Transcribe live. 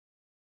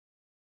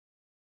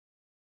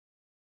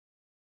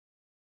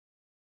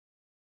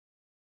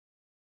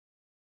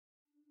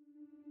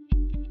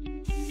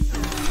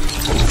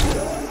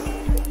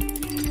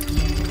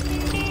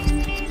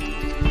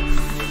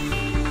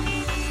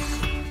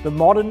The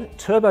modern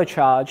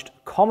turbocharged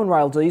common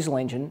rail diesel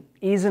engine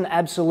is an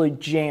absolute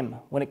gem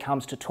when it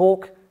comes to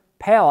torque,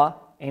 power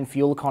and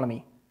fuel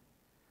economy.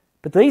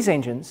 But these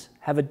engines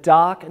have a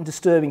dark and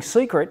disturbing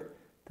secret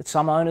that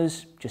some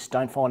owners just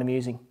don't find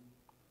amusing.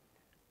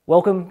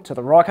 Welcome to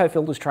the RYCO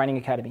Filters Training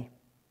Academy.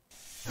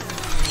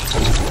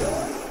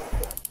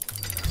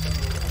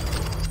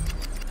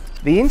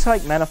 The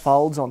intake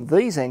manifolds on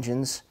these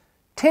engines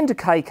tend to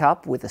cake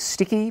up with a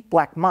sticky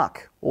black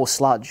muck or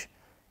sludge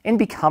and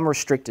become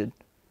restricted.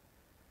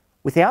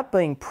 Without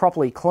being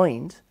properly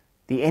cleaned,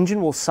 the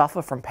engine will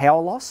suffer from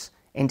power loss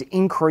and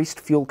increased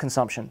fuel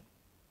consumption.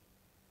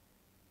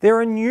 There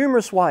are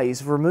numerous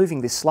ways of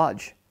removing this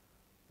sludge.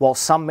 While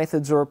some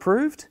methods are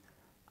approved,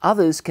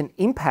 others can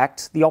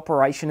impact the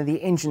operation of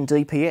the engine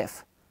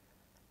DPF.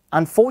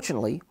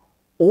 Unfortunately,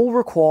 all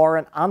require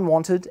an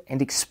unwanted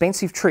and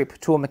expensive trip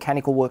to a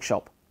mechanical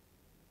workshop.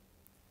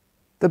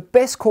 The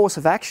best course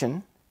of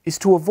action is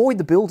to avoid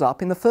the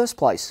build-up in the first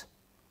place.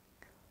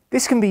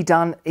 This can be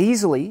done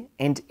easily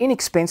and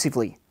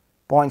inexpensively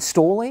by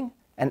installing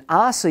an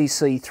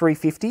RCC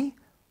 350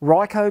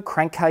 RYCO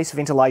Crankcase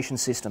ventilation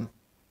system.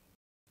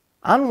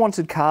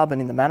 Unwanted carbon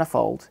in the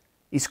manifold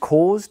is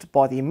caused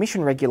by the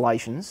emission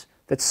regulations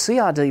that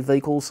CRD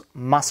vehicles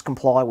must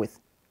comply with.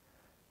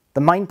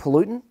 The main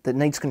pollutant that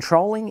needs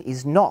controlling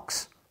is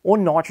NOx, or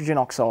nitrogen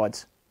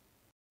oxides.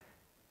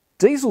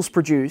 Diesels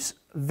produce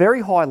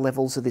very high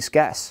levels of this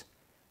gas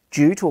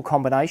due to a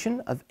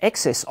combination of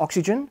excess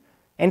oxygen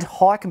and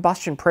high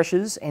combustion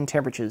pressures and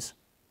temperatures.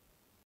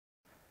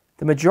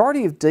 The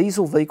majority of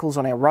diesel vehicles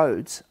on our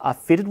roads are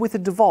fitted with a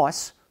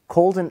device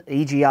called an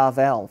EGR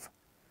valve,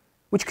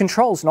 which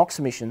controls NOx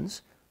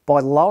emissions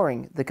by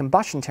lowering the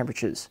combustion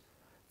temperatures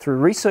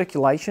through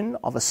recirculation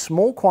of a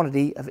small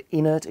quantity of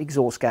inert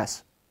exhaust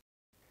gas.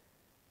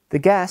 The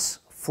gas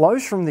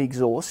flows from the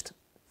exhaust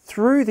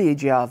through the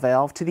EGR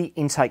valve to the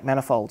intake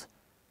manifold,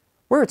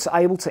 where it's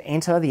able to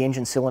enter the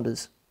engine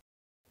cylinders.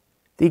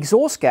 The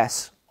exhaust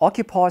gas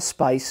occupies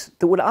space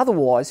that would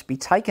otherwise be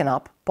taken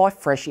up by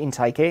fresh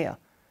intake air,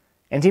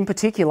 and in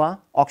particular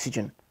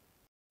oxygen.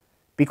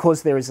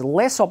 Because there is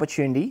less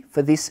opportunity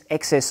for this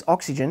excess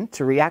oxygen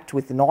to react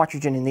with the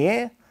nitrogen in the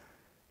air,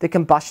 the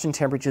combustion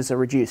temperatures are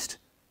reduced,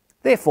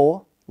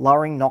 therefore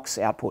lowering NOx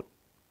output.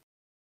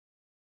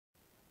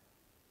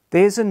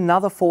 There's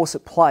another force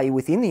at play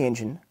within the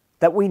engine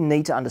that we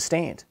need to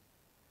understand.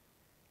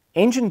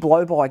 Engine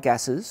blow-by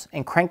gases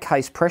and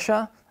crankcase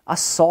pressure are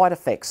side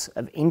effects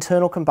of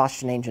internal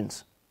combustion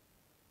engines.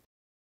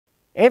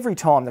 Every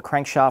time the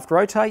crankshaft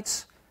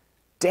rotates,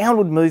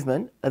 downward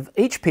movement of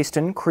each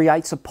piston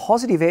creates a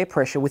positive air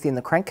pressure within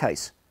the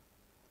crankcase.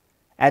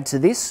 Add to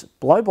this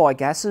blow-by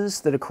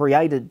gases that are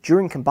created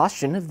during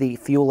combustion of the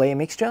fuel-air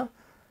mixture,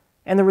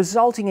 and the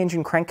resulting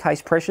engine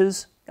crankcase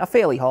pressures are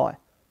fairly high.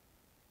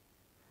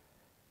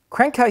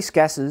 Crankcase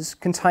gases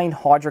contain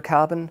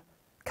hydrocarbon,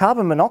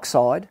 carbon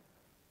monoxide,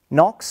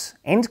 NOx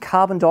and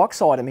carbon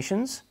dioxide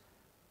emissions,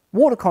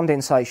 water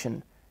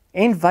condensation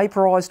and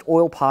vaporised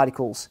oil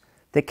particles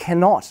that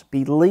cannot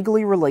be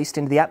legally released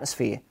into the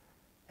atmosphere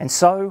and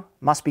so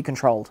must be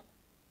controlled.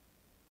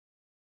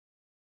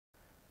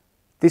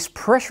 This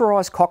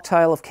pressurised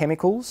cocktail of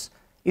chemicals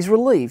is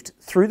relieved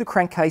through the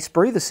crankcase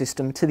breather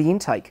system to the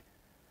intake,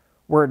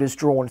 where it is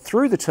drawn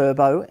through the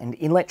turbo and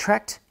inlet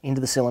tract into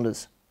the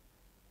cylinders.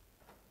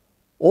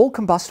 All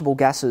combustible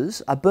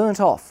gases are burnt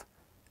off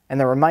and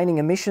the remaining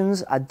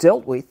emissions are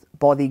dealt with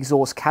by the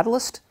exhaust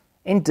catalyst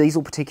and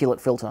diesel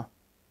particulate filter.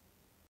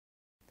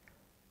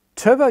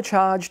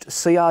 Turbocharged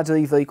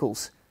CRD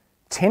vehicles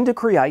tend to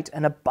create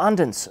an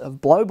abundance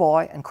of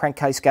blow-by and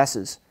crankcase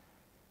gases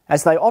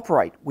as they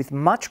operate with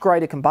much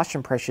greater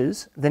combustion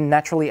pressures than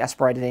naturally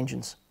aspirated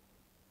engines.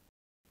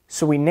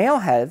 So we now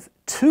have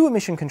two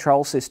emission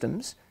control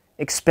systems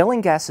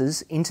expelling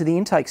gases into the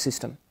intake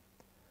system.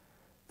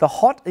 The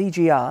hot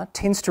EGR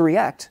tends to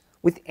react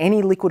with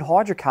any liquid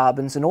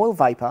hydrocarbons and oil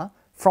vapour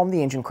from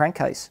the engine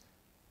crankcase.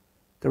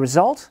 The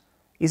result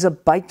is a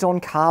baked-on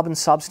carbon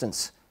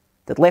substance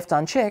that, left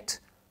unchecked,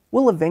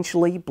 will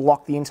eventually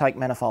block the intake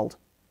manifold.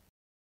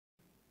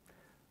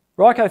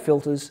 RYCO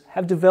Filters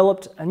have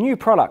developed a new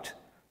product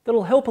that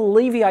will help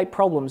alleviate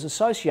problems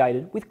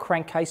associated with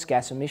crankcase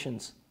gas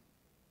emissions.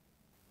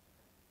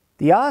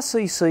 The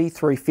RCC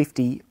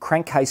 350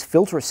 crankcase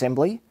filter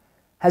assembly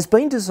has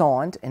been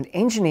designed and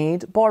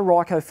engineered by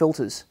RYCO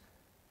Filters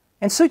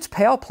and suits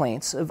power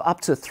plants of up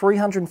to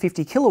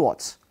 350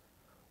 kilowatts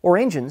or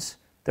engines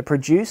that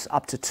produce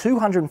up to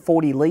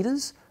 240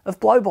 litres of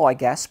blow-by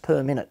gas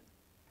per minute.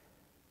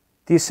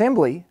 The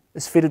assembly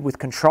is fitted with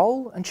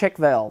control and check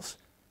valves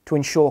to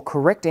ensure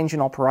correct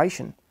engine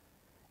operation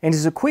and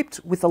is equipped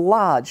with a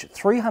large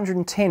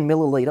 310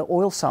 millilitre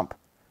oil sump,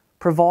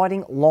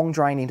 providing long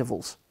drain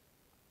intervals.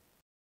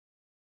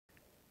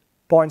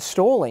 By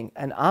installing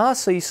an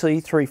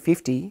RCC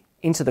 350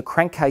 into the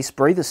crankcase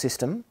breather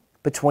system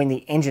between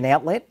the engine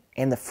outlet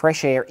and the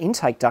fresh air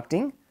intake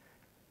ducting,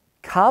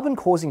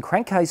 carbon-causing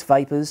crankcase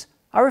vapours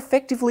are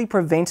effectively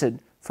prevented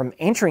from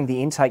entering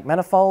the intake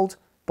manifold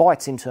by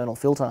its internal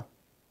filter.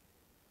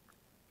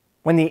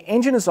 When the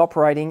engine is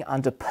operating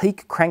under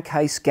peak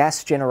crankcase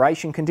gas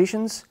generation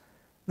conditions,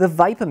 the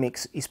vapour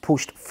mix is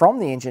pushed from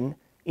the engine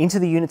into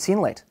the unit's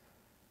inlet,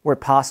 where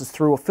it passes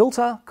through a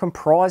filter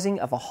comprising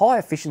of a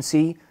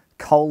high-efficiency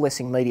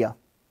coalescing media.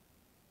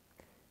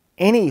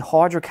 Any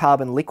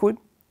hydrocarbon liquid,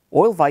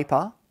 oil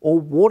vapour or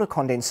water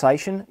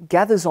condensation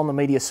gathers on the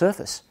media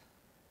surface.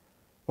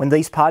 When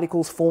these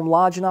particles form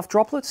large enough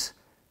droplets,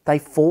 they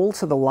fall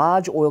to the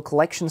large oil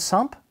collection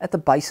sump at the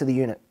base of the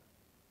unit.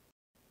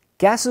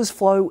 Gases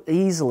flow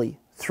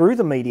easily through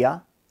the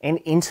media and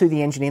into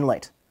the engine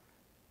inlet,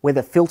 where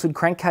the filtered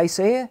crankcase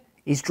air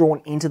is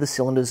drawn into the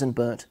cylinders and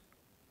burnt.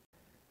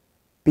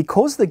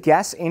 Because the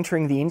gas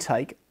entering the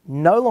intake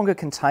no longer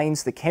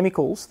contains the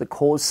chemicals that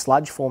cause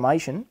sludge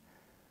formation,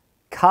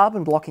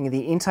 carbon blocking of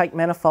the intake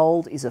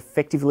manifold is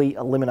effectively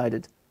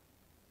eliminated.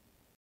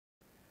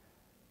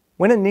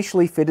 When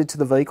initially fitted to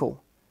the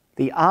vehicle,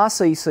 the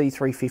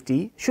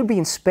RCC350 should be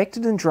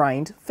inspected and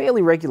drained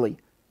fairly regularly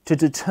to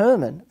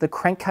determine the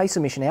crankcase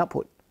emission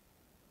output.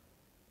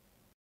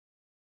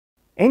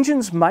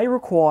 Engines may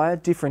require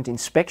different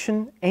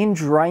inspection and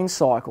drain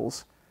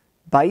cycles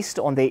based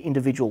on their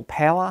individual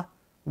power,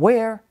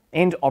 wear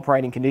and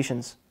operating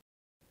conditions.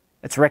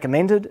 It's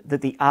recommended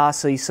that the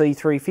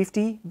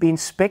RCC350 be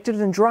inspected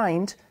and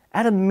drained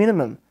at a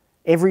minimum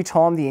every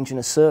time the engine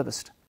is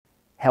serviced.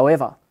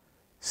 However,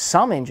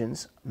 some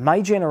engines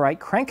may generate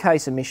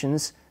crankcase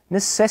emissions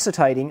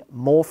necessitating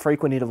more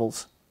frequent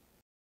intervals.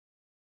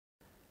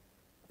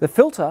 The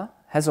filter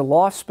has a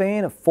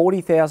lifespan of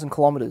 40,000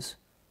 kilometres,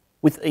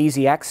 with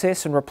easy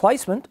access and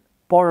replacement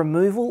by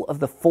removal of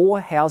the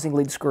 4 housing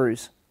lid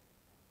screws.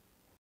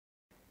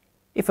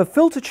 If a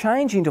filter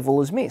change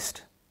interval is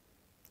missed,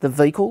 the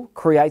vehicle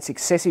creates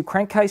excessive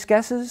crankcase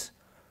gases,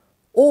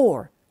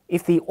 or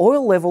if the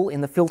oil level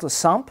in the filter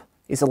sump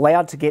is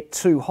allowed to get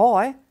too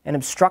high and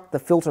obstruct the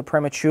filter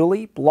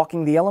prematurely,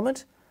 blocking the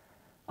element,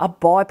 a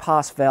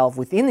bypass valve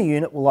within the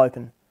unit will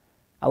open,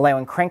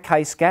 allowing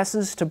crankcase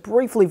gases to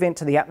briefly vent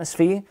to the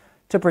atmosphere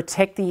to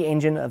protect the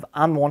engine of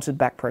unwanted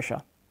back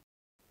pressure.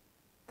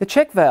 The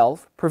check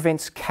valve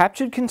prevents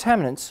captured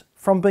contaminants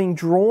from being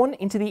drawn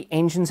into the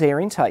engine's air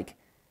intake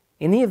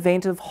in the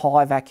event of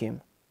high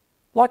vacuum,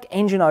 like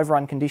engine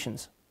overrun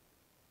conditions.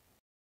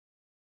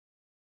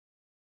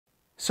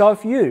 So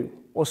if you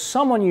or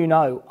someone you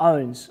know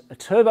owns a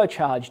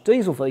turbocharged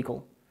diesel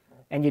vehicle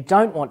and you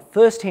don't want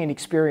first-hand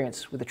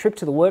experience with a trip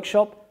to the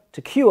workshop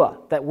to cure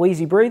that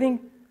wheezy breathing,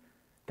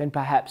 then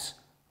perhaps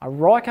a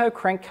RYCO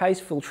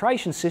Crankcase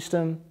filtration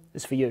system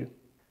is for you.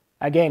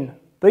 Again,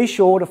 be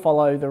sure to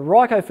follow the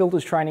RYCO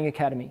Filters Training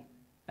Academy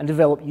and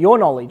develop your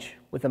knowledge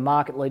with the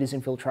market leaders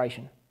in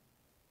filtration.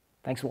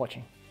 Thanks for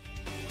watching.